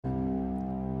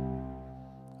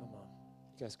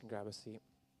guys can grab a seat.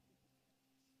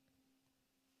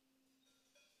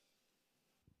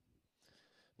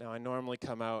 Now, I normally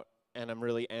come out and I'm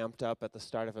really amped up at the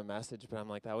start of a message, but I'm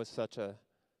like, that was such a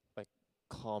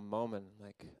calm moment.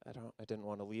 Like, I didn't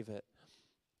want to leave it.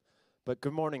 But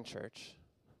good morning, church.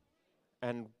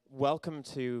 And welcome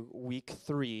to week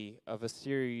 3 of a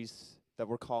series that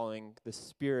we're calling The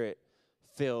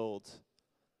Spirit-Filled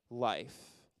Life.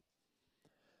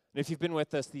 And if you've been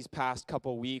with us these past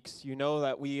couple weeks, you know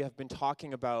that we have been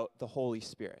talking about the Holy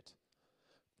Spirit.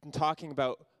 We've been talking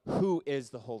about who is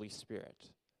the Holy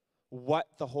Spirit, what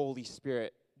the Holy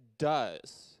Spirit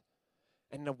does,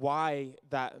 and why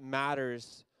that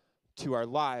matters to our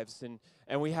lives.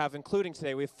 And we have, including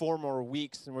today, we have 4 more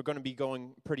weeks, and we're going to be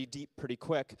going pretty deep pretty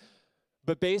quick.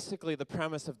 But basically, the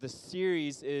premise of this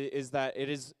series is that it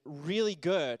is really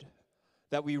good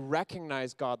that we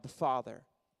recognize God the Father.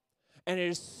 And it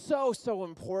is so, so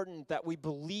important that we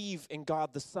believe in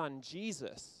God the Son,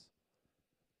 Jesus.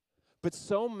 But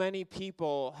so many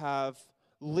people have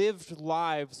lived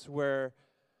lives where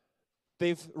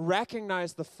they've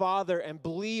recognized the Father and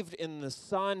believed in the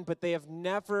Son, but they have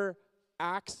never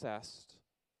accessed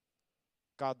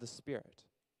God the Spirit.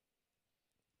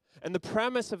 And the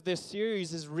premise of this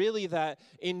series is really that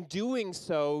in doing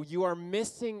so, you are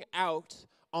missing out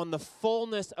on the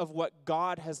fullness of what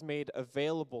God has made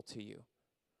available to you.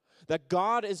 That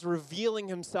God is revealing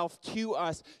himself to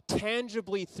us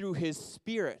tangibly through his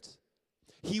Spirit.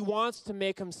 He wants to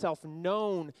make himself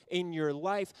known in your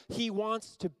life. He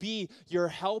wants to be your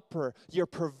helper, your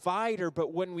provider.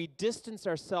 But when we distance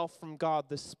ourselves from God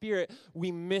the Spirit,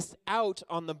 we miss out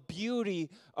on the beauty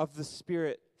of the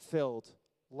Spirit-filled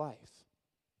life.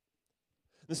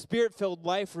 The Spirit-filled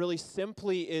life really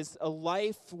simply is a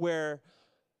life where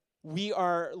we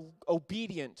are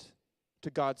obedient to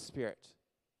God's Spirit.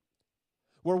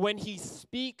 Where when he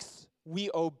speaks, we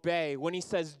obey. When he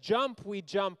says jump, we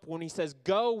jump. When he says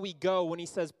go, we go. When he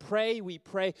says pray, we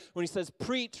pray. When he says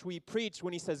preach, we preach.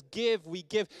 When he says give, we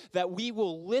give. That we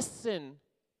will listen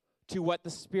to what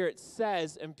the Spirit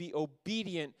says and be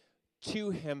obedient to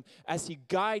him as he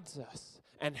guides us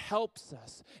and helps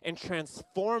us and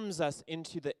transforms us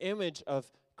into the image of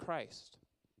Christ.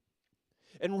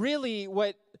 And really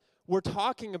what we're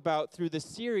talking about through this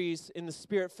series in the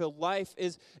Spirit-Filled Life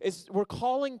is we're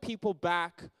calling people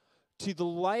back to the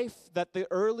life that the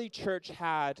early church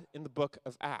had in the book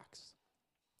of Acts.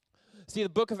 See, the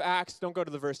book of Acts, don't go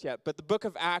to the verse yet, but the book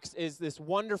of Acts is this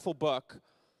wonderful book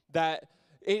that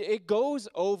it goes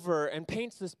over and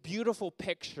paints this beautiful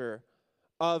picture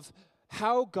of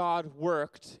how God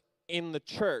worked in the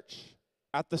church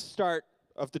at the start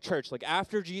of the church. Like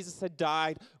after Jesus had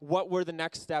died, what were the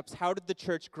next steps? How did the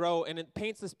church grow? And it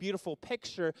paints this beautiful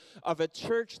picture of a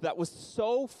church that was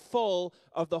so full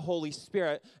of the Holy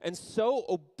Spirit and so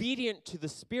obedient to the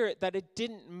Spirit that it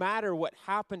didn't matter what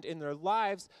happened in their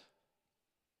lives.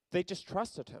 They just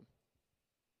trusted him.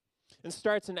 It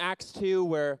starts in Acts 2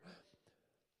 where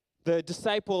the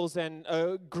disciples and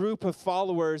a group of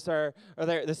followers are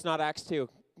there. This is not Acts 2.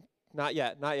 Not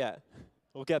yet.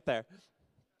 We'll get there.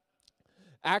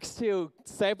 Acts 2,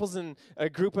 disciples and a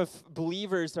group of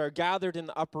believers are gathered in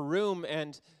the upper room,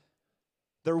 and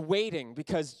they're waiting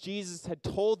because Jesus had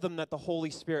told them that the Holy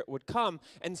Spirit would come.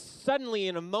 And suddenly,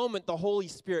 in a moment, the Holy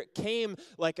Spirit came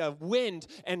like a wind,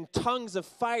 and tongues of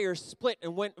fire split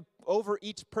and went over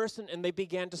each person, and they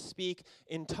began to speak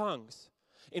in tongues,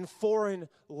 in foreign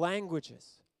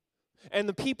languages. And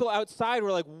the people outside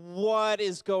were like, what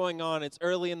is going on? It's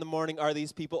early in the morning. Are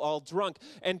these people all drunk?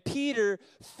 And Peter,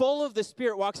 full of the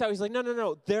Spirit, walks out. He's like,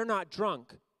 no, they're not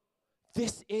drunk.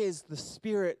 This is the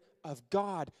Spirit of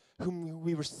God whom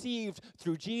we received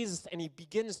through Jesus. And he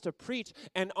begins to preach.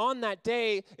 And on that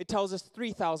day, it tells us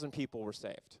 3,000 people were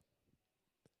saved.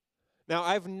 Now,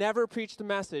 I've never preached a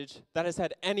message that has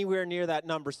had anywhere near that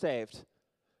number saved.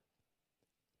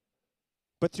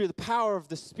 But through the power of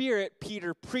the Spirit,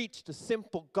 Peter preached a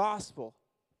simple gospel,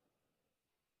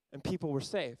 and people were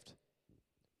saved.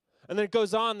 And then it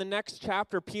goes on, the next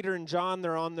chapter, Peter and John,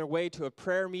 they're on their way to a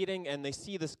prayer meeting, and they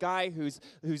see this guy who's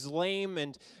lame,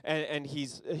 and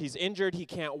he's injured, he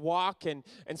can't walk, and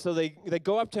so they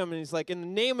go up to him, and he's like, in the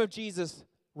name of Jesus,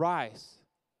 rise.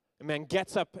 And man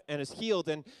gets up and is healed,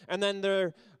 and then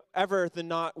they're the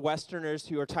not Westerners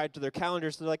who are tied to their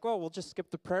calendars, they're like, well, we'll just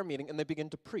skip the prayer meeting, and they begin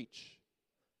to preach.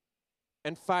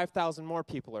 And 5,000 more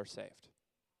people are saved.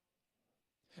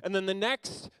 And then the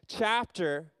next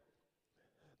chapter,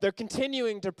 they're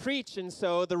continuing to preach, and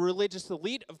so the religious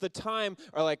elite of the time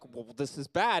are like, well, this is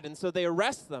bad, and so they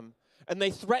arrest them, and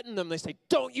they threaten them. They say,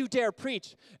 don't you dare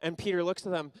preach. And Peter looks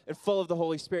at them, and full of the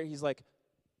Holy Spirit, he's like,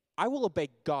 I will obey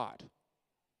God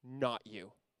not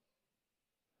you.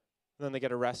 And then they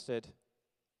get arrested,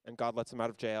 and God lets them out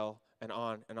of jail, and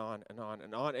on and on and on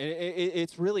and on. And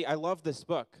it's really, I love this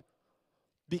book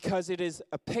because it is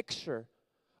a picture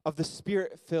of the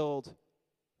Spirit-filled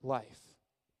life.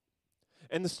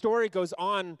 And the story goes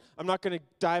on, I'm not going to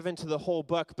dive into the whole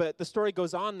book, but the story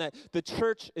goes on that the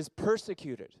church is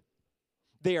persecuted.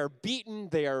 They are beaten,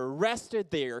 they are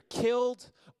arrested, they are killed.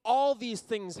 All these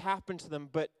things happen to them,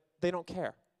 but they don't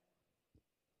care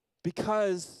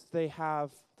because they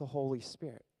have the Holy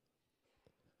Spirit.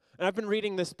 And I've been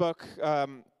reading this book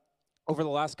over the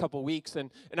last couple weeks,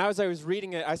 and as I was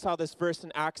reading it, I saw this verse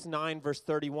in Acts 9, verse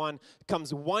 31. It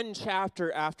comes one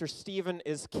chapter after Stephen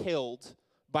is killed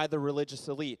by the religious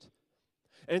elite.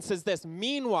 And it says this,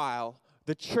 "Meanwhile,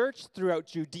 the church throughout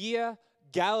Judea,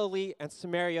 Galilee, and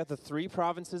Samaria, the 3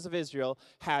 provinces of Israel,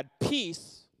 had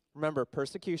peace." Remember,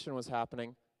 persecution was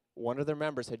happening. One of their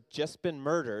members had just been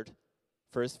murdered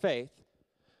for his faith.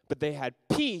 But they had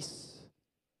peace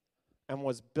and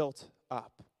was built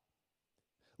up.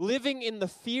 Living in the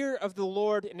fear of the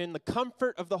Lord and in the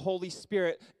comfort of the Holy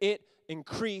Spirit, it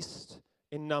increased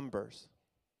in numbers.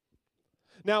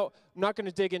 Now, I'm not going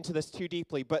to dig into this too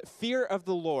deeply, but fear of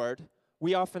the Lord,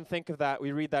 we often think of that,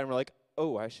 we read that and we're like,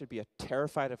 oh, I should be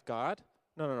terrified of God?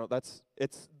 No,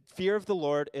 it's fear of the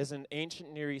Lord is an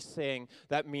ancient Near East saying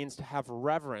that means to have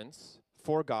reverence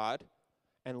for God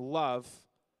and love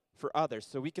for others.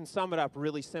 So we can sum it up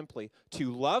really simply,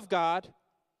 to love God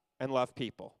and love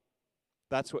people.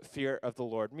 That's what fear of the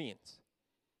Lord means.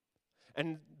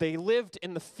 And they lived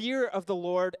in the fear of the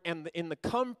Lord and in the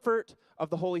comfort of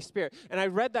the Holy Spirit. And I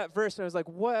read that verse and I was like,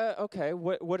 what? Okay,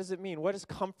 what does it mean? What does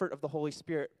comfort of the Holy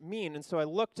Spirit mean? And so I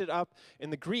looked it up in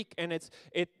the Greek, and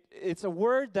it's a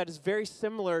word that is very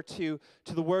similar to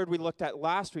the word we looked at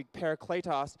last week,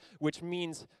 parakletos, which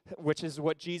is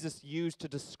what Jesus used to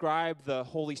describe the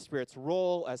Holy Spirit's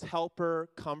role as helper,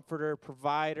 comforter,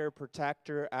 provider,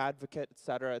 protector, advocate,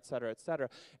 etc., etc., etc.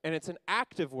 And it's an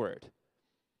active word,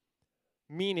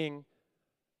 meaning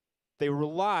they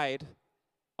relied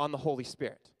on the Holy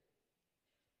Spirit.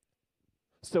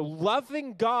 So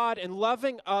loving God and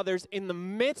loving others in the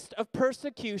midst of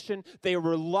persecution, they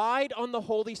relied on the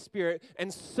Holy Spirit,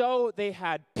 and so they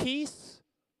had peace,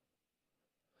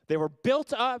 they were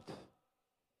built up,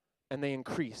 and they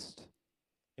increased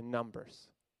in numbers.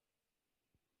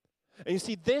 And you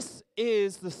see, this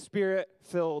is the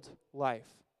Spirit-filled life.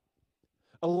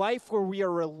 A life where we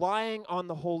are relying on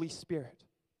the Holy Spirit.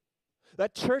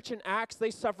 That church in Acts,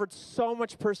 they suffered so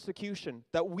much persecution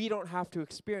that we don't have to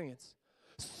experience.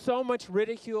 So much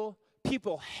ridicule.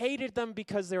 People hated them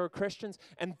because they were Christians,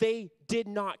 and they did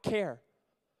not care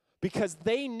because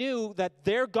they knew that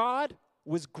their God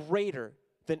was greater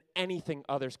than anything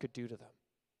others could do to them.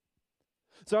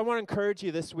 So I want to encourage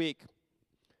you this week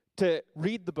to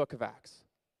read the book of Acts.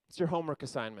 It's your homework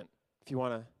assignment, if you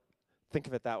want to think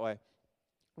of it that way.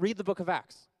 Read the book of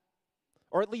Acts,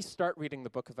 or at least start reading the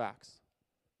book of Acts.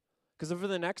 Because over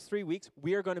the next 3 weeks,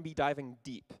 we are going to be diving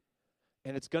deep.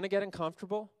 And it's going to get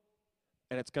uncomfortable,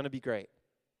 and it's going to be great.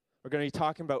 We're going to be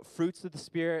talking about fruits of the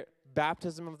Spirit,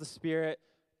 baptism of the Spirit,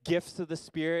 gifts of the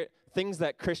Spirit, things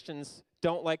that Christians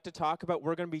don't like to talk about.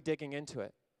 We're going to be digging into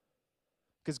it.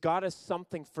 Because God has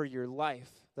something for your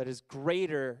life that is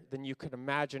greater than you could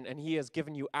imagine, and He has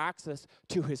given you access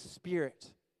to His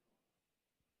Spirit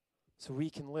so we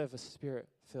can live a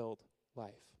Spirit-filled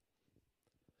life.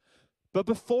 But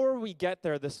before we get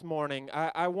there this morning,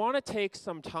 I want to take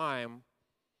some time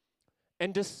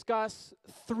and discuss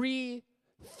 3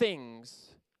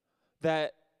 things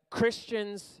that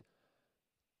Christians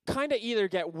kind of either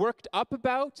get worked up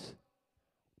about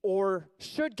or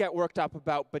should get worked up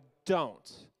about but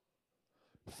don't.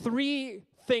 3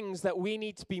 things that we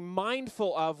need to be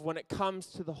mindful of when it comes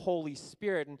to the Holy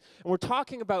Spirit. And we're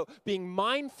talking about being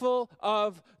mindful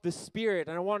of the Spirit.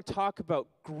 And I want to talk about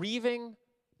grieving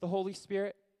the Holy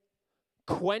Spirit,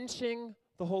 quenching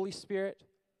the Holy Spirit,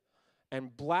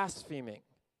 and blaspheming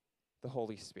the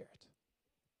Holy Spirit.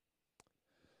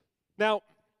 Now,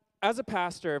 as a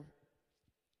pastor,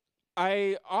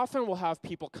 I often will have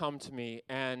people come to me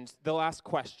and they'll ask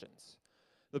questions.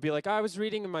 They'll be like, I was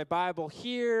reading in my Bible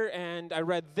here, and I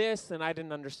read this, and I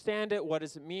didn't understand it. What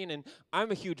does it mean? And I'm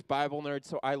a huge Bible nerd,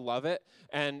 so I love it.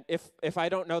 And if I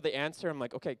don't know the answer, I'm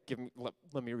like, okay,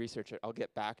 let me research it. I'll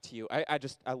get back to you.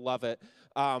 I love it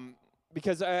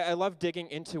because I love digging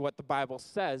into what the Bible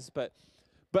says. But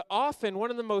But often,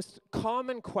 one of the most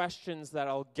common questions that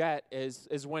I'll get is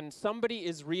when somebody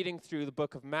is reading through the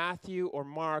book of Matthew or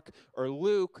Mark or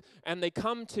Luke, and they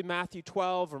come to Matthew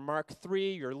 12 or Mark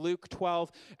 3 or Luke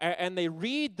 12, and they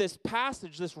read this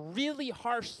passage, this really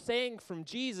harsh saying from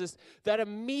Jesus that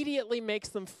immediately makes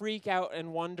them freak out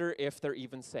and wonder if they're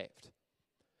even saved.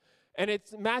 And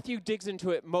Matthew digs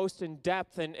into it most in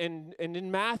depth, and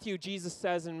in Matthew, Jesus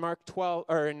says in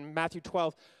Matthew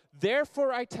 12,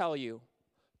 "Therefore I tell you,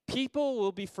 people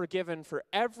will be forgiven for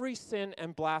every sin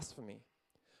and blasphemy,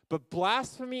 but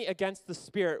blasphemy against the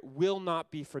Spirit will not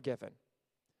be forgiven.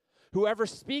 Whoever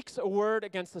speaks a word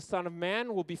against the Son of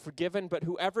Man will be forgiven, but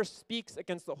whoever speaks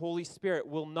against the Holy Spirit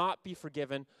will not be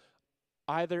forgiven,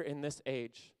 either in this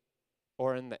age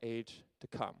or in the age to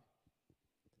come."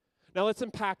 Now let's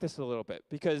unpack this a little bit,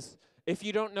 because if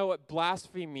you don't know what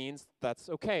blasphemy means, that's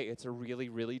okay. It's a really,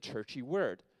 really churchy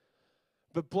word.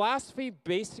 But blasphemy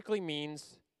basically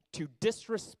means to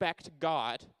disrespect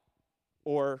God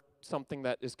or something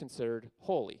that is considered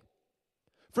holy.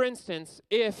 For instance,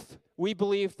 if we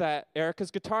believe that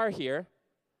Erica's guitar here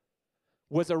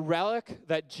was a relic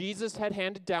that Jesus had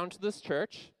handed down to this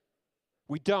church,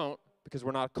 we don't because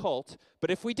we're not a cult, but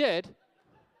if we did,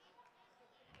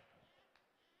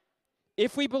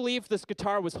 if we believed this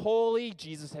guitar was holy,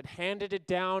 Jesus had handed it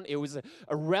down, it was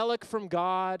a relic from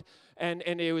God, and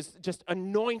it was just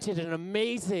anointed and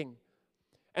amazing,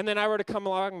 and then I were to come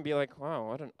along and be like, "Wow,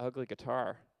 what an ugly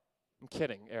guitar." I'm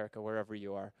kidding, Erica, wherever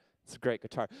you are. It's a great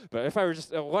guitar. But if I were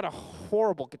just, what a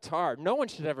horrible guitar. No one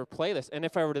should ever play this. And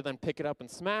if I were to then pick it up and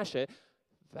smash it,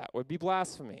 that would be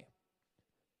blasphemy.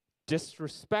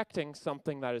 Disrespecting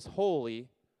something that is holy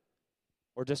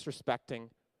or disrespecting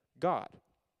God.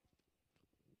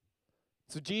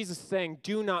 So Jesus is saying,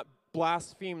 do not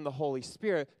blaspheme the Holy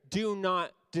Spirit. Do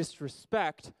not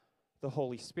disrespect the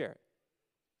Holy Spirit.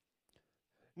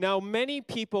 Now, many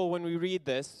people, when we read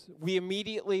this, we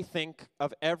immediately think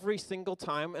of every single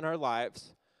time in our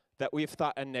lives that we've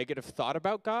thought a negative thought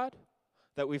about God,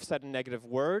 that we've said a negative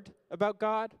word about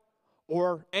God,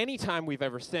 or any time we've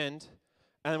ever sinned,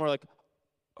 and then we're like,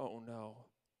 "Oh no,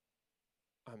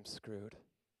 I'm screwed.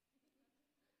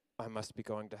 I must be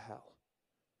going to hell."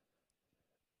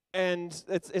 And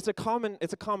it's a common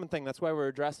thing. That's why we're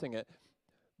addressing it.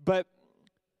 But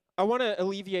I want to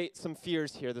alleviate some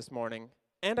fears here this morning.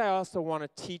 And I also want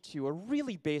to teach you a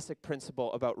really basic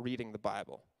principle about reading the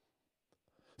Bible.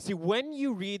 See, when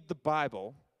you read the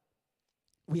Bible,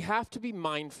 we have to be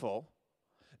mindful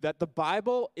that the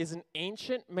Bible is an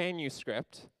ancient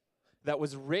manuscript that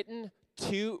was written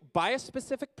by a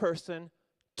specific person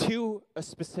to a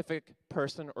specific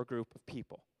person or group of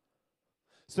people.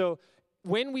 So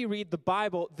when we read the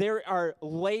Bible, there are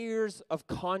layers of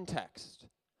context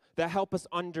that help us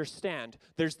understand.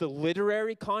 There's the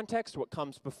literary context, what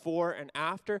comes before and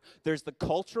after. There's the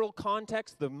cultural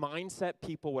context, the mindset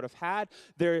people would have had.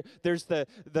 There's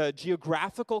the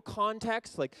geographical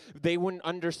context, like they wouldn't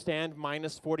understand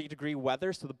minus 40-degree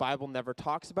weather, so the Bible never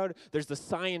talks about it. There's the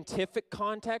scientific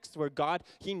context, where God,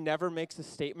 he never makes a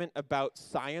statement about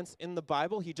science in the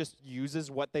Bible. He just uses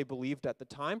what they believed at the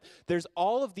time. There's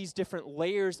all of these different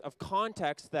layers of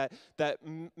context that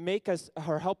make us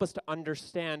or help us to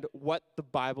understand what the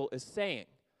Bible is saying.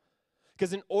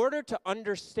 Because in order to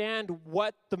understand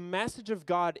what the message of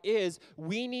God is,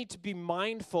 we need to be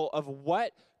mindful of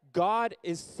what God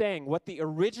is saying, what the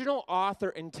original author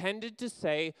intended to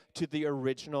say to the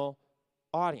original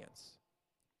audience.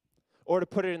 Or to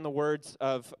put it in the words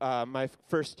of my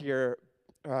first year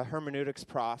hermeneutics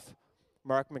prof,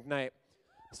 Mark McKnight,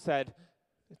 said,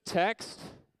 "Text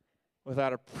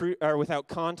without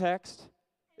context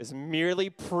is merely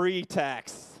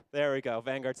pretext." There we go,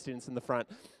 Vanguard students in the front.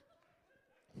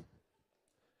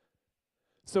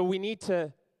 So we need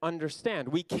to understand.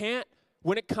 We can't,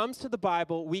 when it comes to the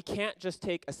Bible, we can't just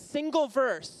take a single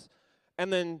verse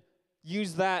and then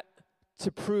use that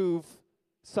to prove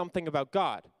something about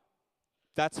God.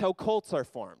 That's how cults are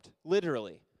formed,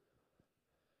 literally.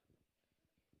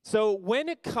 So when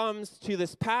it comes to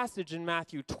this passage in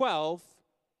Matthew 12,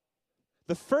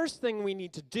 the first thing we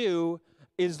need to do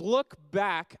is look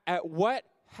back at what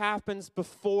happens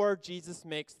before Jesus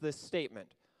makes this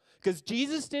statement. Because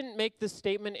Jesus didn't make this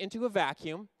statement into a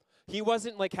vacuum. He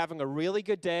wasn't like having a really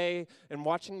good day and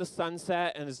watching the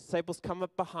sunset and his disciples come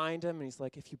up behind him and he's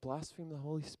like, "If you blaspheme the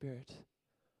Holy Spirit,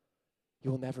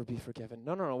 you will never be forgiven."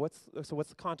 No. What's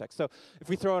the context? So if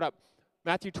we throw it up,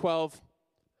 Matthew 12,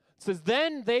 it says,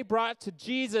 "Then they brought to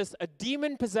Jesus a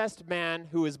demon-possessed man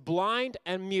who was blind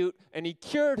and mute, and he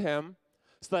cured him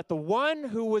so that the one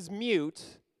who was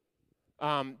mute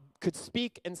could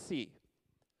speak and see.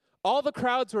 All the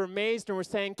crowds were amazed and were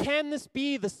saying, "Can this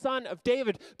be the son of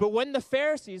David?" But when the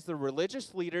Pharisees, the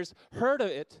religious leaders, heard of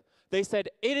it, they said,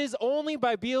 "It is only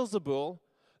by Beelzebul,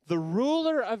 the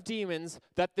ruler of demons,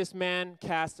 that this man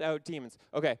casts out demons."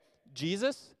 Okay,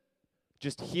 Jesus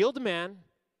just healed a man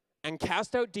and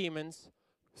cast out demons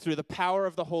through the power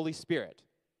of the Holy Spirit.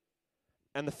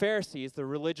 And the Pharisees, the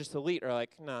religious elite, are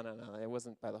like, no, it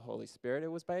wasn't by the Holy Spirit, it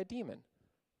was by a demon.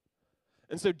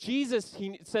 And so Jesus,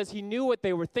 he says he knew what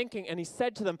they were thinking, and he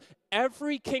said to them,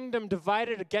 "Every kingdom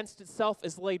divided against itself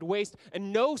is laid waste,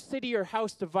 and no city or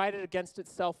house divided against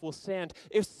itself will stand.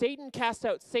 If Satan casts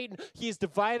out Satan, he is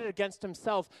divided against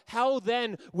himself. How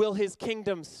then will his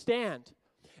kingdom stand?"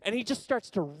 And he just starts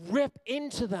to rip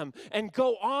into them and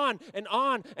go on and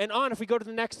on and on. If we go to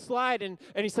the next slide, and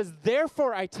he says,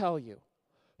 "Therefore I tell you,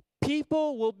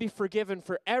 people will be forgiven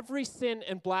for every sin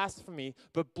and blasphemy,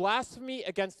 but blasphemy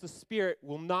against the Spirit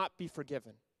will not be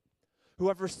forgiven.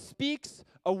 Whoever speaks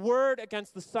a word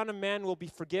against the Son of Man will be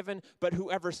forgiven, but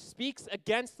whoever speaks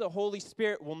against the Holy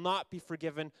Spirit will not be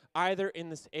forgiven, either in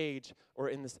this age or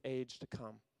in this age to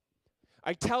come.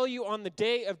 I tell you, on the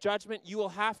day of judgment, you will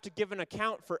have to give an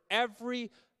account for every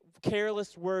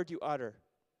careless word you utter.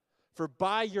 For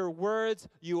by your words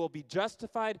you will be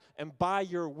justified, and by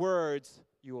your words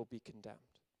you will be condemned."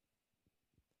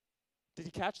 Did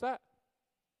you catch that?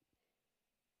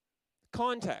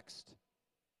 Context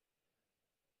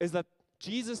is that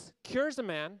Jesus cures a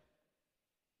man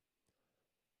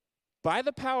by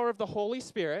the power of the Holy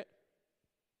Spirit,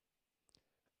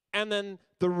 and then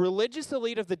the religious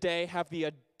elite of the day have the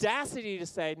audacity to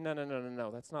say, no,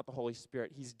 that's not the Holy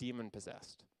Spirit. He's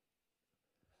demon-possessed.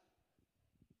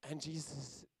 And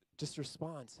Jesus just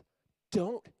responds,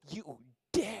 "Don't you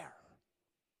dare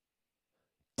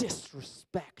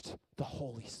disrespect the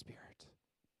Holy Spirit.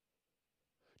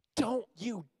 Don't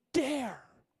you dare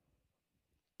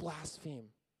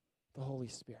blaspheme the Holy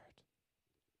Spirit."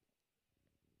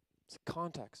 It's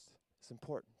context. It's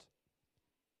important.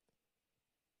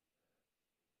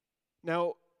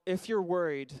 Now, if you're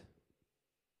worried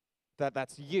that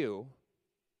that's you,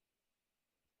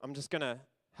 I'm just going to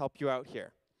help you out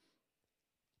here.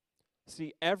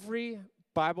 See, every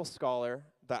Bible scholar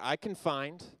that I can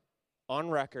find on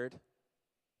record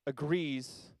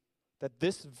agrees that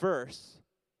this verse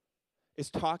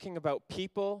is talking about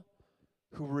people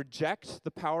who reject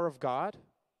the power of God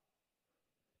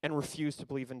and refuse to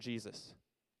believe in Jesus.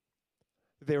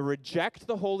 They reject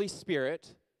the Holy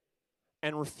Spirit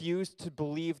and refuse to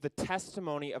believe the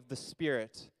testimony of the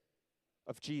Spirit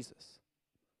of Jesus.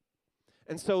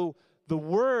 And so the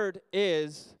word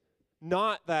is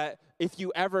not that if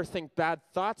you ever think bad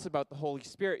thoughts about the Holy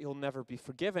Spirit, you'll never be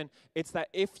forgiven. It's that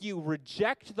if you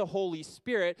reject the Holy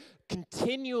Spirit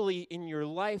continually in your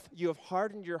life, you have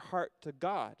hardened your heart to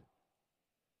God.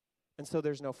 And so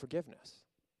there's no forgiveness.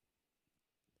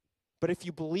 But if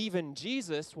you believe in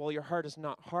Jesus, well, your heart is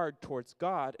not hard towards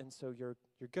God, and so you're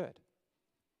good.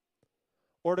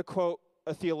 Or to quote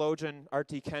a theologian,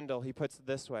 R.T. Kendall, he puts it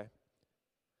this way.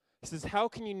 He says, "How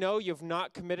can you know you have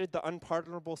not committed the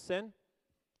unpardonable sin?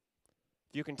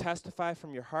 If you can testify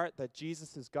from your heart that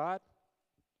Jesus is God,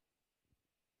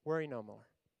 worry no more.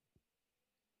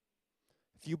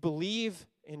 If you believe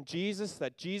in Jesus,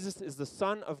 that Jesus is the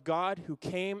Son of God who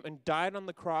came and died on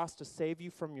the cross to save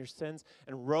you from your sins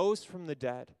and rose from the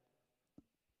dead,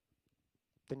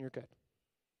 then you're good.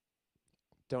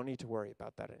 Don't need to worry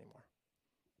about that anymore."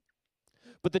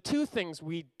 But the two things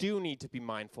we do need to be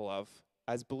mindful of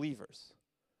as believers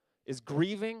is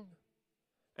grieving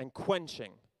and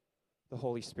quenching the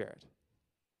Holy Spirit.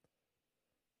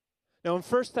 Now in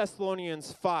 1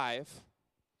 Thessalonians 5,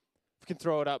 if we can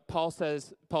throw it up, Paul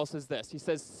says this. He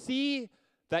says, "See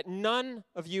that none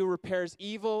of you repays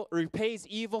evil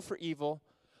for evil,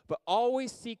 but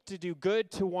always seek to do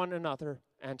good to one another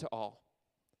and to all."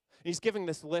 And he's giving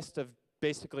this list of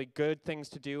basically good things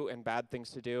to do and bad things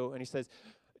to do. And he says,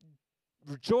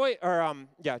 rejoice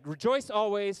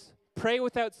always, pray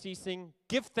without ceasing,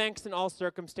 give thanks in all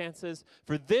circumstances,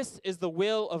 for this is the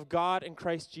will of God in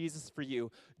Christ Jesus for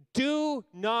you. Do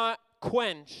not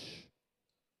quench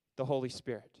the Holy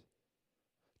Spirit.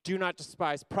 Do not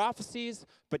despise prophecies,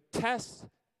 but test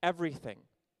everything.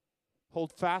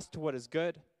 Hold fast to what is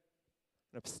good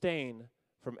and abstain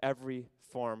from every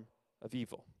form of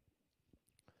evil.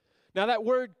 Now that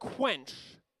word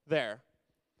quench there,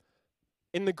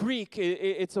 in the Greek,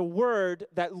 it's a word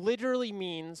that literally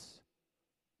means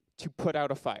to put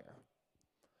out a fire.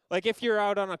 Like if you're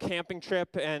out on a camping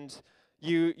trip and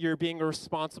you're being a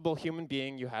responsible human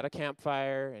being, you had a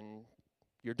campfire and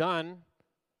you're done,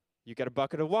 you get a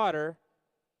bucket of water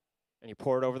and you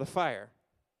pour it over the fire.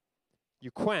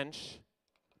 you quench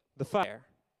the fire.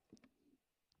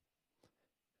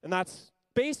 And that's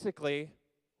basically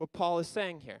what Paul is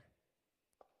saying here.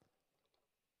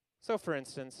 So, for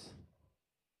instance,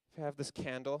 if I have this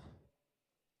candle,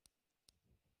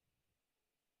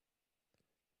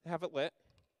 I have it lit,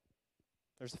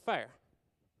 there's a fire.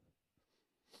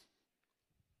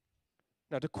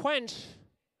 Now, to quench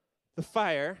the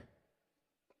fire,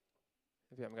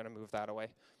 maybe I'm going to move that away.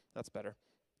 That's better.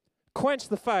 Quench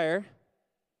the fire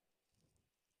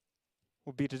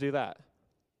would be to do that.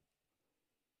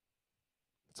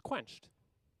 It's quenched.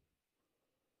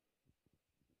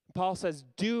 Paul says,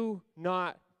 do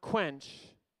not quench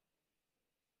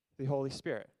the Holy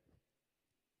Spirit.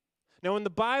 Now, in the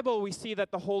Bible, we see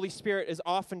that the Holy Spirit is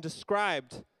often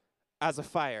described as a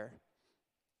fire.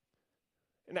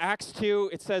 In Acts 2,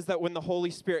 it says that when the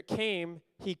Holy Spirit came,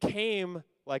 he came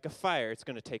like a fire. It's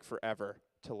going to take forever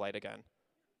to light again.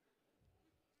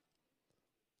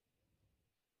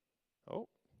 Oh.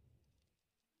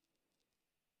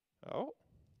 Oh.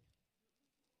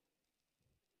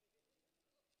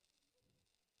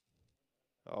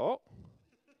 Oh.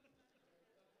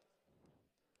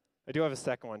 I do have a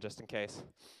second one just in case.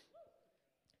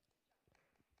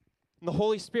 And the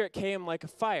Holy Spirit came like a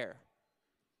fire.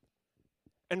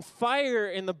 And fire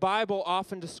in the Bible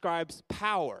often describes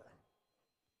power.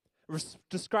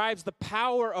 Describes the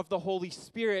power of the Holy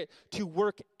Spirit to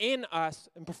work in us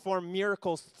and perform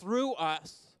miracles through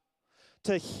us,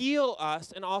 to heal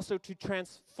us, and also to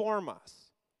transform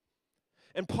us.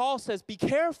 And Paul says, be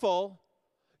careful,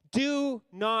 do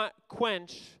not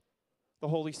quench the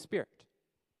Holy Spirit.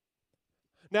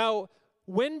 Now,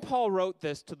 when Paul wrote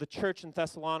this to the church in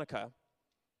Thessalonica,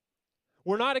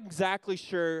 we're not exactly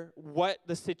sure what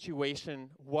the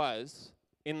situation was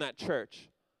in that church.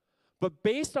 But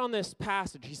based on this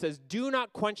passage, he says, do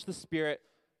not quench the Spirit,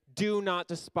 do not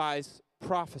despise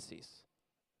prophecies.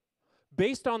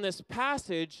 Based on this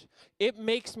passage, it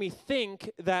makes me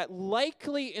think that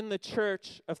likely in the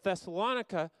church of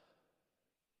Thessalonica,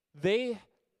 there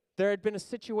had been a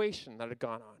situation that had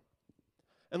gone on.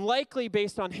 And likely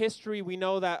based on history, we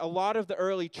know that a lot of the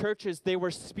early churches, they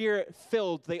were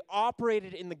Spirit-filled. They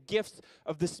operated in the gifts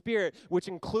of the Spirit, which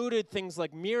included things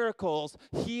like miracles,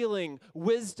 healing,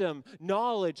 wisdom,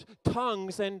 knowledge,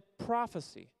 tongues, and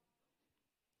prophecy.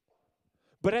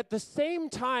 But at the same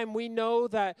time, we know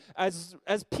that as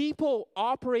people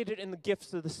operated in the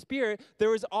gifts of the Spirit,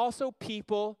 there was also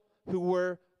people who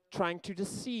were trying to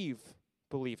deceive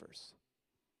believers.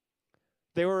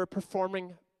 They were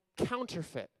performing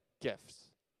counterfeit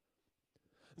gifts.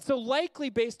 So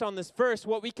likely based on this verse,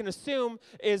 what we can assume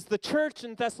is the church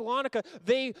in Thessalonica,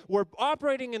 they were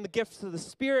operating in the gifts of the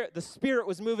Spirit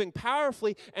was moving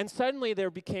powerfully, and suddenly there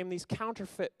became these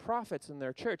counterfeit prophets in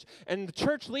their church. And the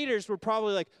church leaders were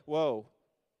probably like, whoa,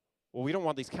 well, we don't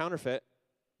want these counterfeit,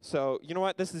 so you know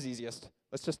what, this is easiest.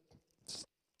 Let's just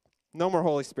no more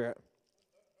Holy Spirit.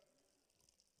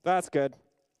 That's good.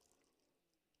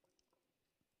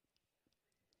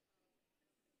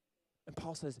 And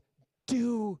Paul says,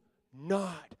 do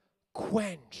not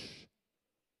quench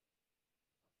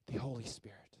the Holy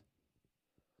Spirit.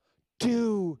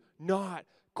 Do not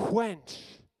quench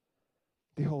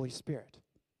the Holy Spirit.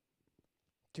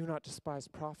 Do not despise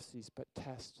prophecies, but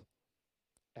test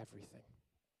everything.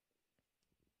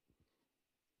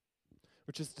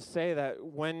 Which is to say that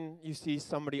when you see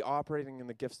somebody operating in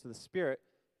the gifts of the Spirit,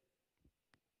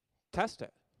 test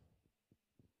it.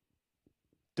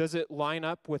 Does it line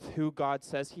up with who God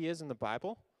says he is in the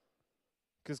Bible?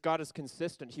 Because God is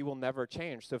consistent. He will never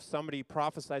change. So if somebody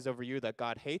prophesies over you that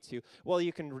God hates you, well,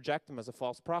 you can reject them as a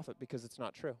false prophet because it's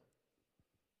not true.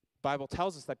 The Bible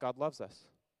tells us that God loves us.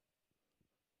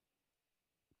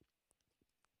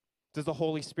 Does the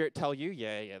Holy Spirit tell you,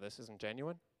 yeah, this isn't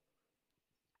genuine?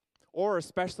 Or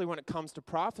especially when it comes to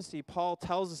prophecy, Paul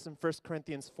tells us in 1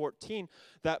 Corinthians 14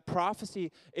 that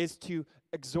prophecy is to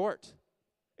exhort.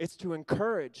 It's to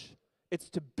encourage. It's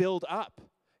to build up.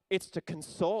 It's to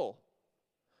console.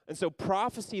 And so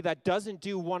prophecy that doesn't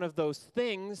do one of those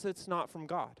things, it's not from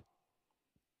God.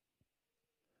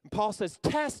 And Paul says,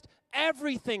 test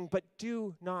everything, but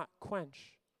do not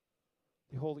quench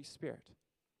the Holy Spirit.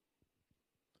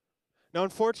 Now,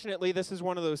 unfortunately, this is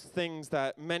one of those things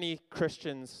that many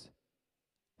Christians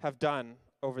have done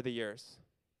over the years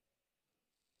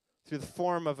through the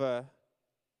form of a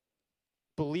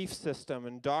belief system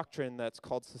and doctrine that's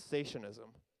called cessationism,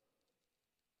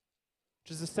 which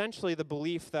is essentially the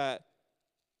belief that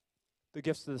the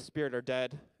gifts of the Spirit are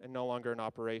dead and no longer in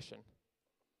operation.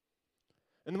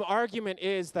 And the argument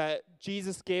is that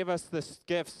Jesus gave us the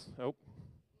gifts.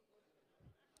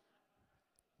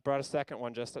 Brought a second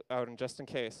one just in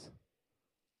case.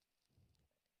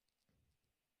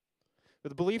 But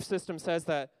the belief system says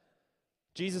that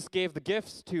Jesus gave the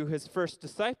gifts to his first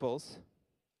disciples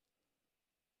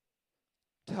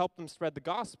to help them spread the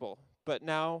gospel, but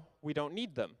now we don't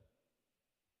need them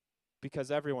because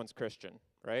everyone's Christian,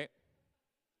 right?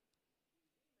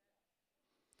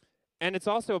 And it's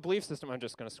also a belief system, I'm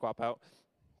just going to swap out.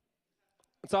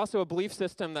 It's also a belief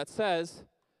system that says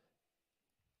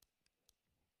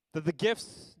that the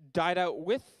gifts died out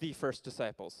with the first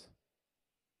disciples,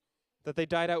 that they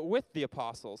died out with the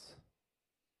apostles,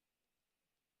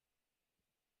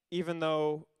 even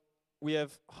though we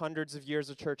have hundreds of years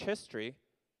of church history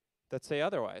that say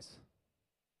otherwise.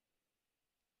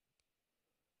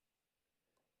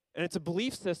 And it's a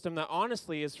belief system that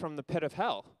honestly is from the pit of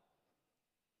hell,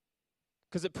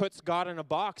 because it puts God in a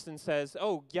box and says,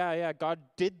 oh, yeah, God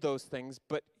did those things,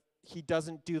 but he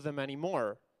doesn't do them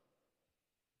anymore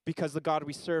because the God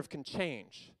we serve can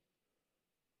change.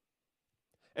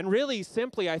 And really,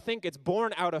 simply, I think it's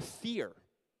born out of fear,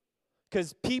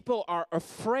 because people are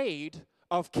afraid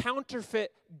of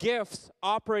counterfeit gifts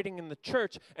operating in the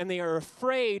church, and they are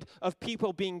afraid of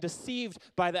people being deceived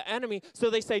by the enemy, so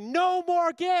they say, no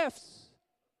more gifts.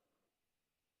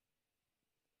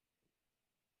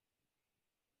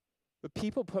 But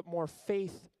people put more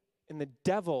faith in the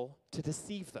devil to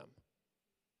deceive them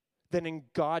than in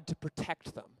God to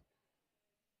protect them.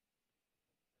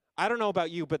 I don't know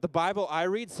about you, but the Bible I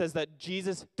read says that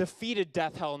Jesus defeated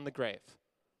death, hell, and the grave.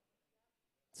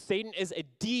 Satan is a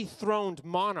dethroned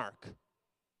monarch.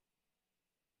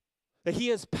 That he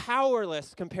is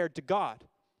powerless compared to God.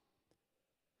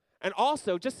 And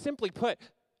also, just simply put,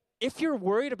 if you're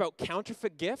worried about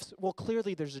counterfeit gifts, well,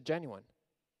 clearly there's a genuine.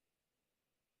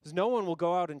 Because no one will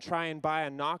go out and try and buy a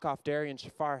knockoff Darian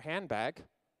Shafar handbag.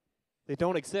 They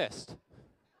don't exist.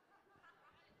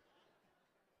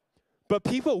 But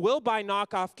people will buy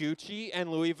knockoff Gucci and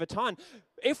Louis Vuitton.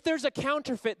 If there's a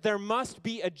counterfeit, there must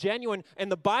be a genuine. And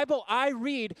the Bible I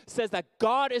read says that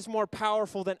God is more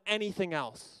powerful than anything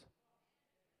else.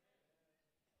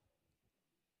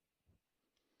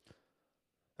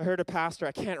 I heard a pastor,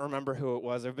 I can't remember who it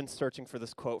was. I've been searching for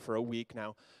this quote for a week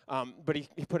now. But he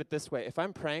put it this way: if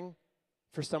I'm praying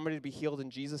for somebody to be healed in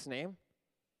Jesus' name,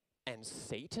 and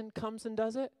Satan comes and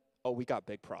does it, oh, we got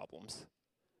big problems.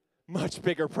 Much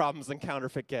bigger problems than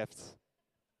counterfeit gifts.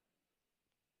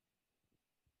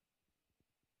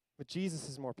 But Jesus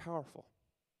is more powerful.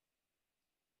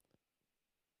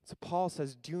 So Paul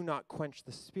says, do not quench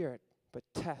the Spirit, but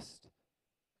test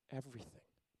everything.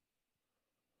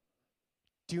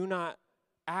 Do not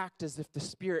act as if the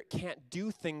Spirit can't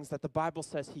do things that the Bible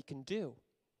says he can do.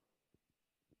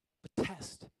 But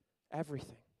test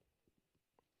everything.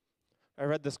 I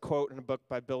read this quote in a book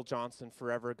by Bill Johnson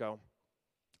forever ago.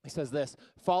 He says this: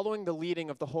 following the leading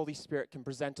of the Holy Spirit can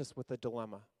present us with a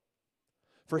dilemma.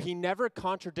 For he never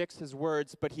contradicts his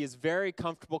words, but he is very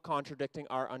comfortable contradicting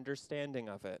our understanding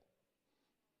of it.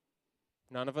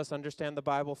 None of us understand the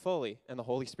Bible fully, and the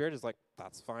Holy Spirit is like,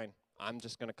 that's fine. I'm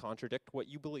just going to contradict what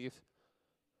you believe.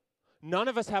 None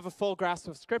of us have a full grasp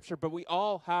of Scripture, but we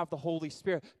all have the Holy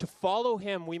Spirit. To follow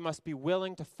him, we must be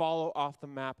willing to follow off the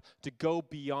map, to go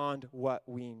beyond what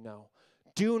we know.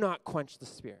 Do not quench the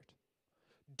Spirit.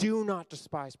 Do not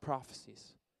despise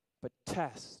prophecies, but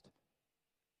test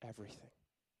everything.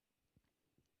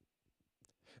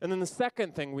 And then the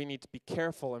second thing we need to be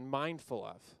careful and mindful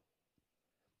of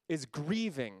is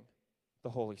grieving the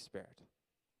Holy Spirit.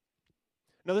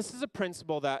 Now, this is a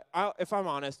principle that, if I'm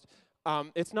honest,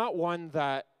 it's not one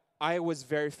that I was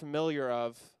very familiar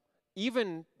of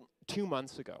even 2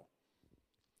 months ago.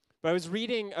 But I was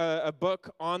reading a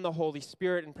book on the Holy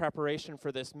Spirit in preparation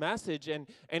for this message, and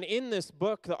in this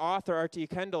book, the author, R.T.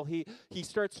 Kendall, he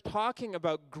starts talking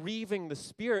about grieving the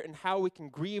Spirit and how we can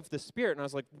grieve the Spirit. And I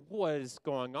was like, what is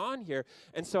going on here?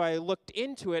 And so I looked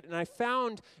into it, and I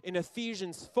found in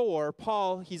Ephesians 4,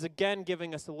 Paul, he's again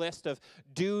giving us a list of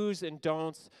do's and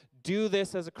don'ts. Do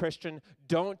this as a Christian,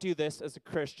 don't do this as a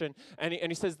Christian. And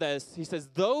he says this, he says,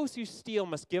 those who steal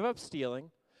must give up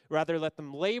stealing. Rather, let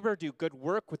them labor, do good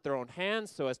work with their own hands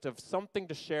so as to have something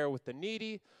to share with the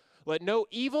needy. Let no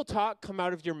evil talk come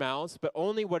out of your mouths, but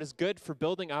only what is good for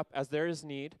building up as there is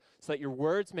need, so that your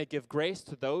words may give grace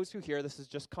to those who hear. This is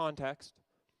just context.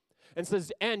 And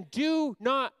says, and do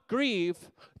not grieve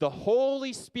the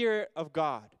Holy Spirit of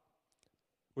God,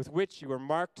 with which you are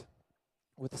marked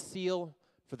with a seal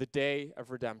for the day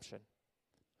of redemption.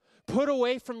 Put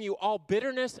away from you all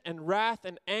bitterness and wrath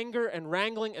and anger and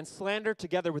wrangling and slander,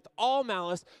 together with all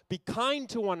malice. Be kind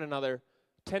to one another,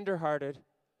 tender-hearted,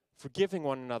 forgiving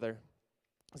one another,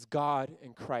 as God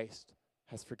in Christ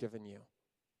has forgiven you.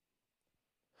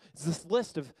 It's this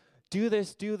list of do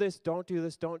this, don't do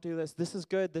this, don't do this. This is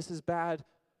good, this is bad.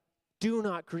 Do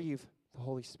not grieve the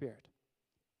Holy Spirit.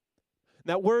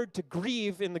 That word to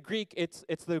grieve in the Greek, it's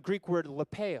the Greek word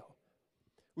lepeo,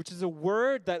 which is a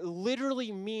word that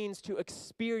literally means to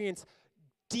experience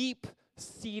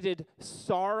deep-seated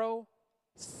sorrow,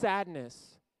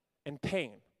 sadness, and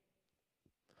pain.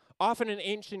 Often in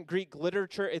ancient Greek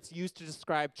literature, it's used to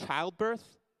describe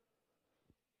childbirth.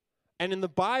 And in the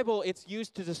Bible, it's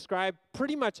used to describe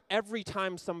pretty much every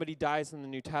time somebody dies in the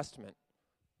New Testament.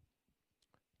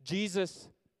 Jesus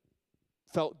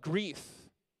felt grief,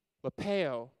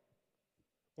 lepeo,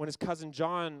 when his cousin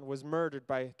John was murdered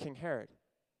by King Herod.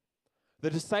 The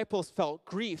disciples felt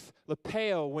grief,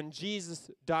 lepeo, when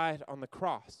Jesus died on the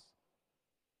cross.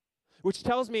 Which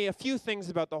tells me a few things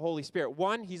about the Holy Spirit.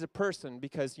 One, he's a person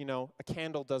because, a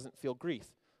candle doesn't feel grief.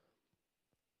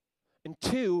 And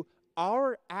two,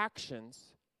 our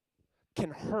actions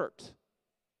can hurt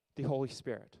the Holy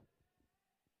Spirit.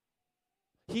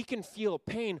 He can feel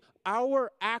pain.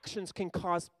 Our actions can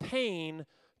cause pain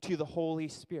to the Holy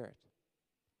Spirit.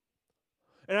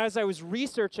 And as I was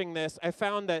researching this, I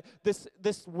found that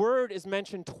this word is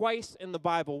mentioned twice in the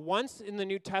Bible, once in the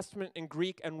New Testament in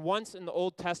Greek and once in the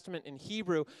Old Testament in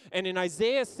Hebrew. And in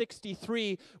Isaiah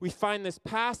 63, we find this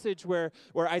passage where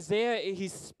Isaiah,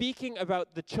 he's speaking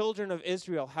about the children of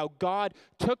Israel, how God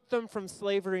took them from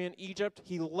slavery in Egypt,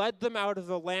 he led them out of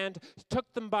the land,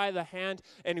 took them by the hand,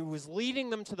 and he was leading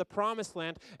them to the promised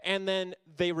land, and then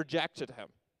they rejected him.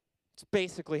 It's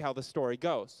basically how the story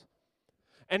goes.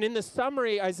 And in the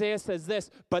summary, Isaiah says this,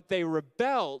 but they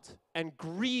rebelled and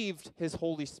grieved his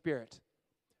Holy Spirit.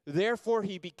 Therefore,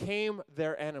 he became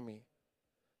their enemy.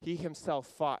 He himself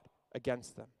fought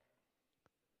against them.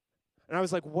 And I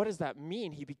was like, what does that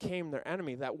mean? He became their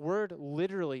enemy. That word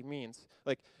literally means,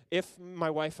 like, if my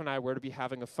wife and I were to be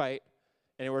having a fight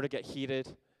and it were to get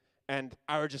heated and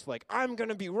I were just like, I'm going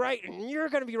to be right and you're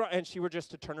going to be right, and she were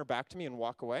just to turn her back to me and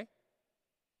walk away,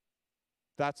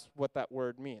 that's what that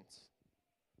word means.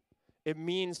 It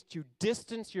means to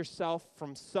distance yourself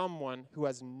from someone who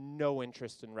has no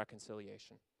interest in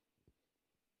reconciliation.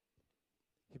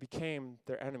 He became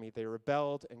their enemy. They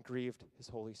rebelled and grieved his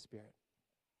Holy Spirit.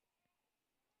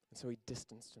 And so he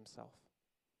distanced himself.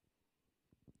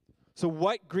 So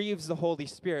what grieves the Holy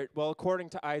Spirit? Well, according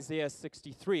to Isaiah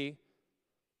 63,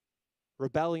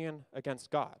 rebellion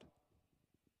against God.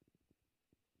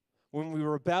 When we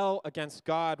rebel against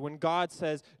God, when God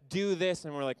says, do this,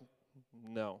 and we're like,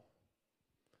 no.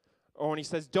 Or when he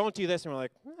says, don't do this, and we're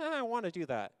like, I want to do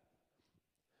that.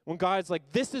 When God's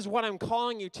like, this is what I'm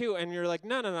calling you to, and you're like,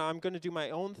 no, I'm going to do my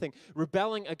own thing.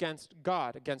 Rebelling against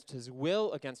God, against his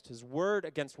will, against his word,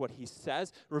 against what he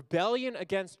says. Rebellion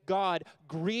against God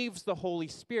grieves the Holy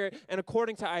Spirit, and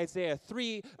according to Isaiah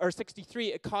 63,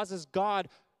 it causes God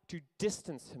to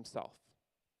distance himself.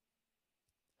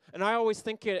 And I always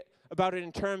think about it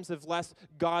in terms of less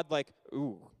God like,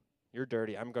 ooh, you're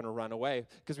dirty, I'm going to run away.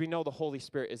 Because we know the Holy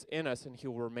Spirit is in us and he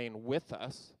will remain with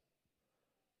us.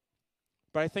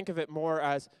 But I think of it more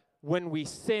as when we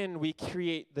sin, we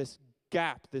create this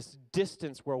gap, this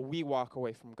distance where we walk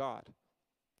away from God.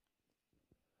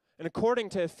 And according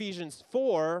to Ephesians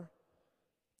 4,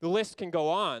 the list can go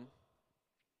on.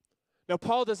 Now,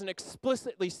 Paul doesn't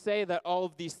explicitly say that all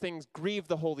of these things grieve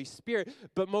the Holy Spirit,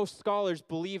 but most scholars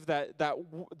believe that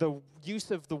the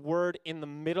use of the word in the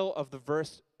middle of the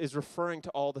verse is referring to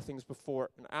all the things before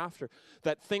and after.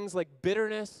 That things like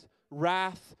bitterness,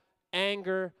 wrath,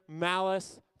 anger,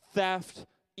 malice, theft,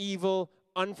 evil,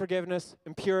 unforgiveness,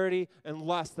 impurity, and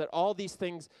lust, that all these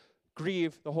things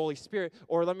grieve the Holy Spirit.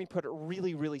 Or let me put it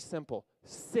really, really simple.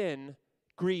 Sin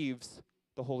grieves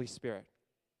the Holy Spirit.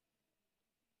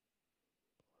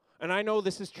 And I know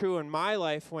this is true in my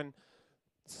life when,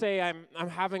 say, I'm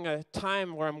having a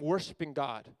time where I'm worshiping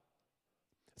God.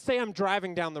 Say I'm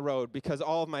driving down the road because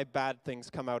all of my bad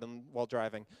things come out while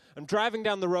driving. I'm driving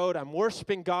down the road, I'm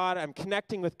worshiping God, I'm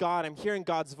connecting with God, I'm hearing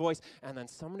God's voice, and then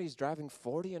somebody's driving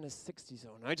 40 in a 60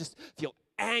 zone. I just feel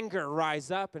anger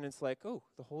rise up, and it's like, oh,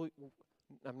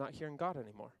 I'm not hearing God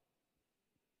anymore.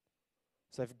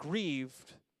 So I've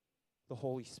grieved the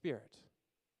Holy Spirit.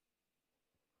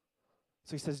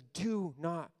 So he says, do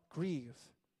not grieve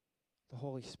the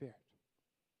Holy Spirit.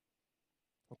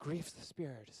 What grieves the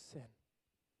Spirit is sin.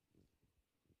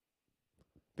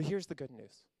 But here's the good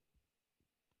news.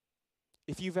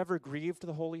 If you've ever grieved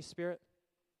the Holy Spirit,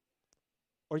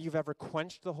 or you've ever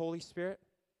quenched the Holy Spirit,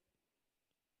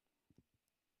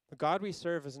 the God we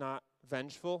serve is not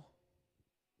vengeful.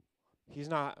 He's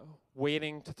not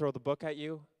waiting to throw the book at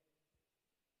you.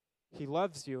 He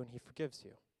loves you and he forgives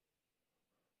you.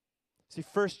 See,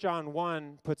 1 John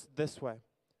 1 puts it this way.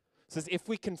 It says, if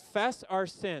we confess our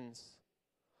sins,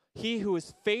 he who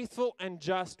is faithful and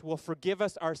just will forgive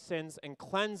us our sins and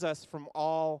cleanse us from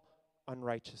all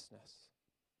unrighteousness.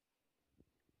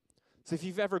 So if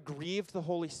you've ever grieved the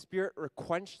Holy Spirit or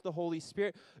quenched the Holy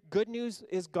Spirit, good news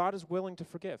is God is willing to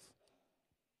forgive.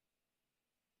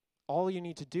 All you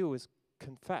need to do is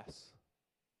confess.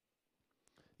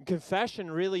 Confession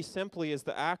really simply is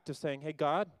the act of saying, hey,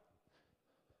 God,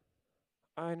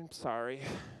 I'm sorry.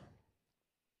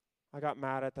 I got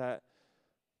mad at that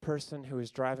person who was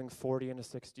driving 40 in a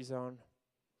 60 zone.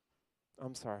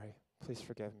 I'm sorry. Please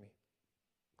forgive me.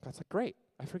 God's like, great,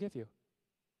 I forgive you.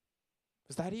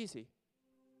 It's that easy.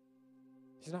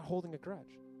 He's not holding a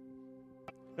grudge.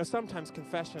 Now, sometimes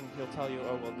confession, he'll tell you,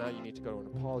 oh, well, now you need to go and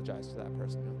apologize to that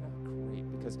person. No, great,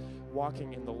 because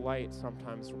walking in the light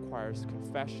sometimes requires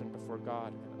confession before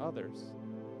God and others.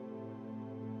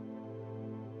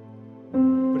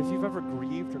 But if you've ever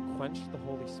grieved or quenched the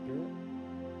Holy Spirit,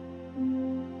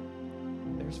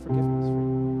 there's forgiveness for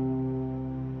you.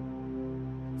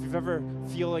 If you've ever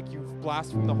feel like you've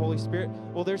blasphemed the Holy Spirit,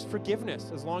 well, there's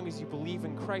forgiveness as long as you believe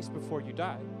in Christ before you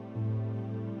die.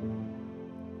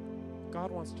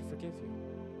 God wants to forgive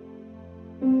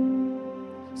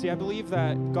you. See, I believe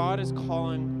that God is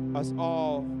calling us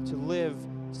all to live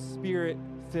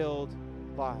Spirit-filled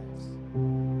lives.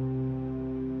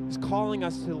 He's calling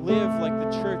us to live like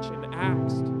the church in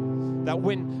Acts. That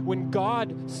when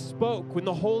God spoke, when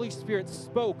the Holy Spirit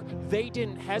spoke, they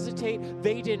didn't hesitate,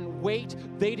 they didn't wait,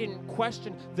 they didn't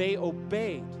question, they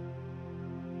obeyed.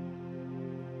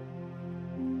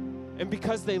 And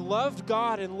because they loved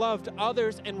God and loved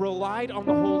others and relied on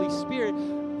the Holy Spirit,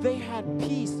 they had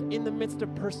peace in the midst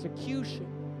of persecution.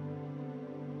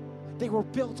 They were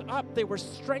built up, they were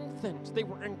strengthened, they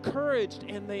were encouraged,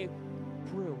 and they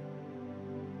grew.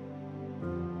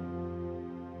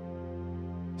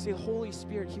 See, the Holy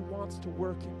Spirit, He wants to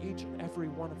work in each and every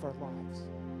one of our lives.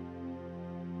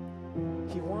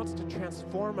 He wants to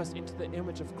transform us into the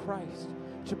image of Christ,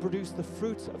 to produce the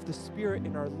fruits of the Spirit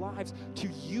in our lives, to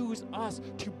use us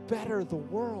to better the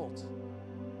world.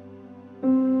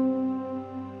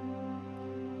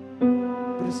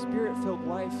 But a Spirit-filled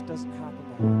life doesn't happen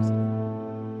by accident.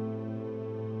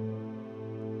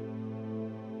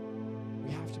 We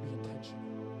have to be intentional.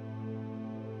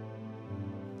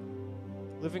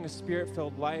 Living a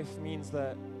Spirit-filled life means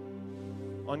that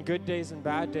on good days and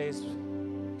bad days,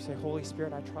 you say, Holy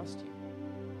Spirit, I trust you.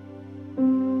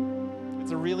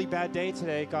 It's a really bad day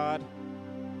today, God.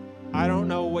 I don't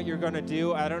know what you're going to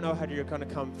do. I don't know how you're going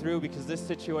to come through because this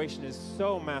situation is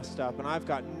so messed up and I've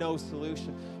got no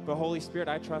solution. But Holy Spirit,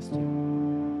 I trust you.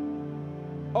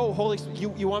 Oh, Holy Spirit,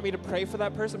 you want me to pray for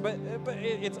that person? But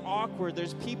it's awkward.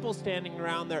 There's people standing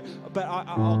around there. But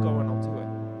I'll go and I'll do it.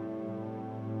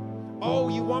 Oh,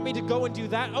 you want me to go and do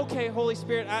that? Okay, Holy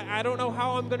Spirit, I don't know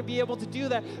how I'm going to be able to do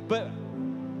that, but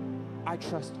I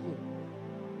trust you.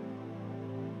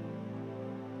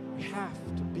 We have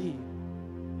to be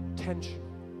intentional.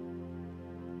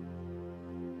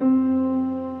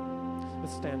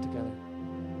 Let's stand together.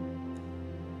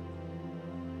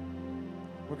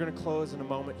 We're going to close in a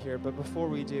moment here, but before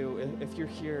we do, if you're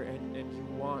here and you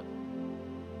want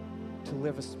to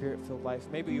live a Spirit-filled life,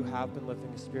 maybe you have been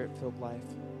living a Spirit-filled life,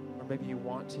 or maybe you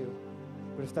want to,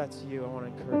 but if that's you, I want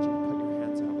to encourage you to put your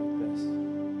hands out like this.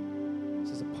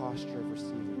 This is a posture of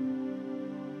receiving.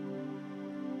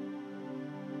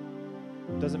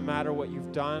 It doesn't matter what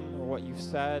you've done or what you've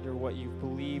said or what you've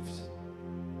believed.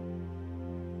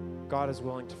 God is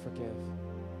willing to forgive.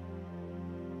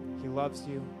 He loves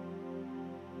you.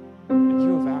 And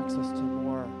you have access to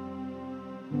more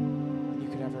than you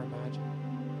could ever imagine.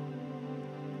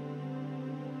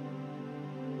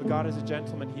 But God is a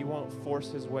gentleman. He won't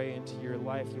force his way into your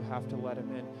life. You have to let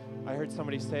him in. I heard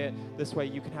somebody say it this way: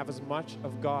 you can have as much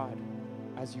of God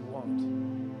as you want,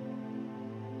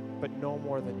 but no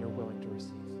more than you're willing to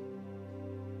receive.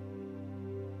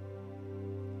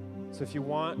 So if you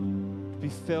want to be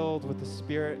filled with the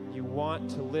Spirit, you want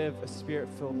to live a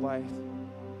Spirit-filled life,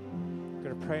 I'm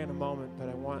going to pray in a moment, but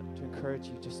I want to encourage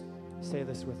you, just say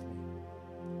this with me.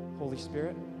 Holy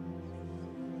Spirit,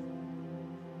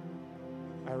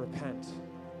 I repent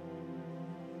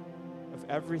of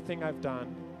everything I've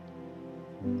done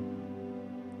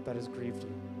that has grieved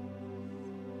you.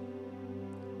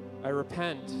 I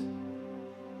repent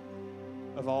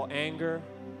of all anger,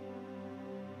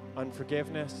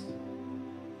 unforgiveness,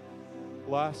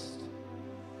 lust,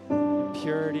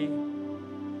 impurity,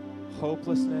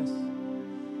 hopelessness,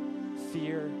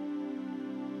 fear,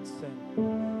 and sin.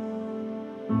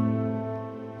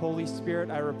 Holy Spirit,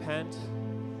 I repent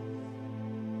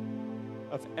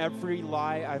of every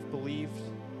lie I've believed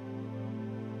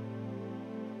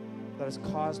that has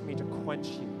caused me to quench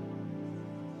you.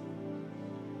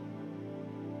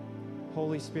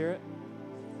 Holy Spirit,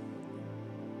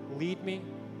 lead me,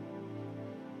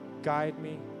 guide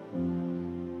me.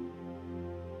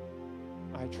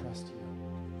 I trust you.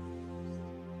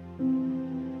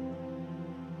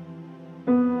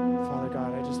 Father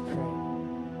God, I just pray.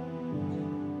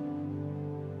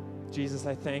 Jesus,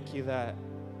 I thank you that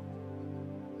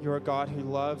you're a God who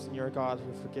loves and you're a God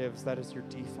who forgives. That is your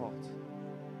default.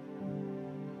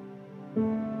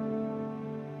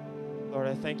 Lord,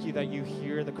 I thank you that you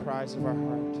hear the cries of our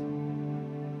heart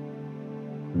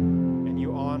and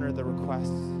you honor the requests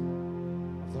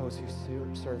of those who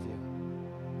serve you.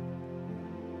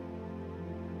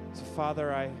 So,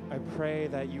 Father, I pray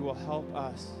that you will help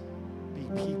us be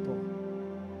people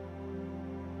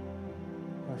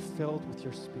who are filled with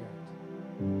your Spirit.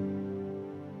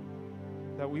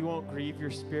 That we won't grieve your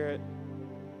Spirit,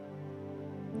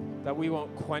 that we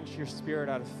won't quench your Spirit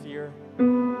out of fear,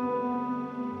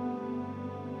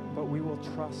 but we will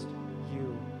trust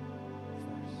you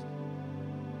first.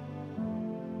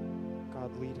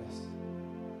 God, lead us.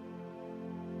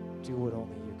 Do what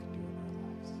only you can do in our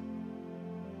lives.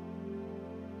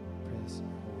 Pray this in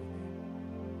your